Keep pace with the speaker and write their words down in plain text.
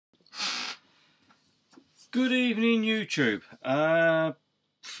Good evening, YouTube.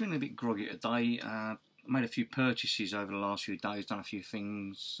 Feeling a bit groggy today. Made a few purchases over the last few days, done a few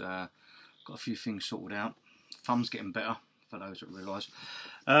things, got a few things sorted out. Thumb's getting better, for those that realise.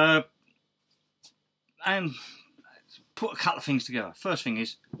 And put a couple of things together. First thing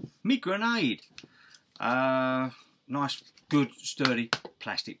is, me grenade. Nice, good, sturdy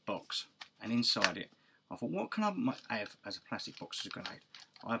plastic box. And inside it, I thought, what can I have as a plastic box as a grenade?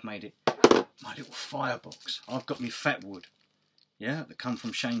 I've made it my little firebox. I've got me fat wood, yeah, that come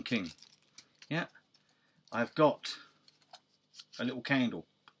from Shane King. Yeah, I've got a little candle,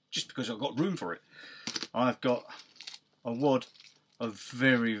 just because I've got room for it. I've got a wad of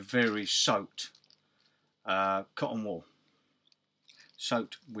very, very soaked cotton wool,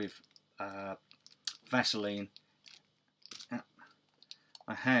 soaked with Vaseline. Yeah.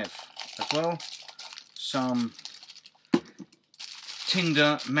 I have as well some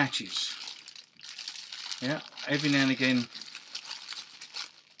tinder matches. Yeah, every now and again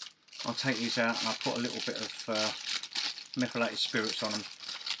I'll take these out and I'll put a little bit of methylated spirits on them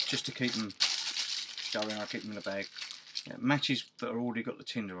just to keep them going. I keep them in the bag. Yeah, matches that are already got the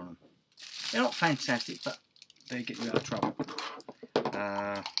tinder on them. They're not fantastic, but they get you out of trouble.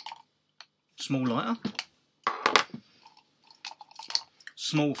 Small lighter,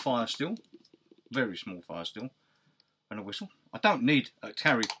 small fire still, very small fire still, and a whistle. I don't need to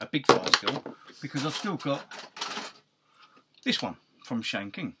carry a big fire still because I've still got this one from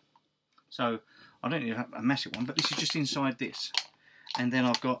Shane King. So I don't need a massive one, but this is just inside this. And then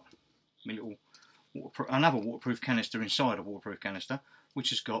I've got my little another waterproof canister inside a waterproof canister, which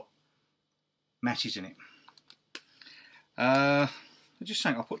has got matches in it. Just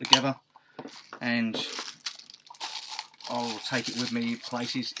something I'll put together and I'll take it with me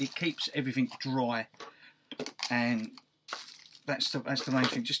places. It keeps everything dry, and that's the main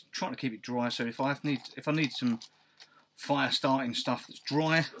thing. Just trying to keep it dry. So if I need some fire starting stuff that's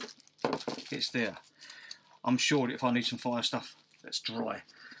dry, it's there. I'm sure that if I need some fire stuff that's dry,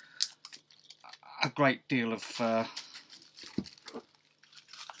 a great deal of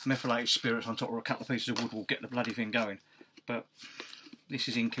methylated spirits on top of a couple of pieces of wood will get the bloody thing going. But this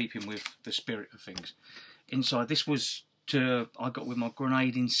is in keeping with the spirit of things. Inside, this was I got with my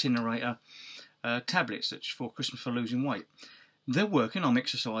grenade incinerator tablets that's for Christmas for losing weight. They're working. I'm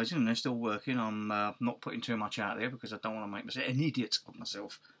exercising and they're still working. I'm not putting too much out there because I don't want to make myself an idiot of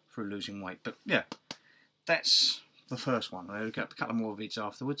myself through losing weight. But yeah, that's the first one. I'll get a couple more vids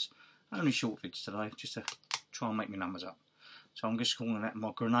afterwards. Only short vids today, just to try and make my numbers up. So I'm just calling that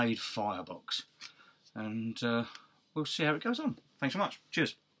my grenade firebox, and we'll see how it goes on. Thanks so much.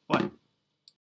 Cheers. Bye.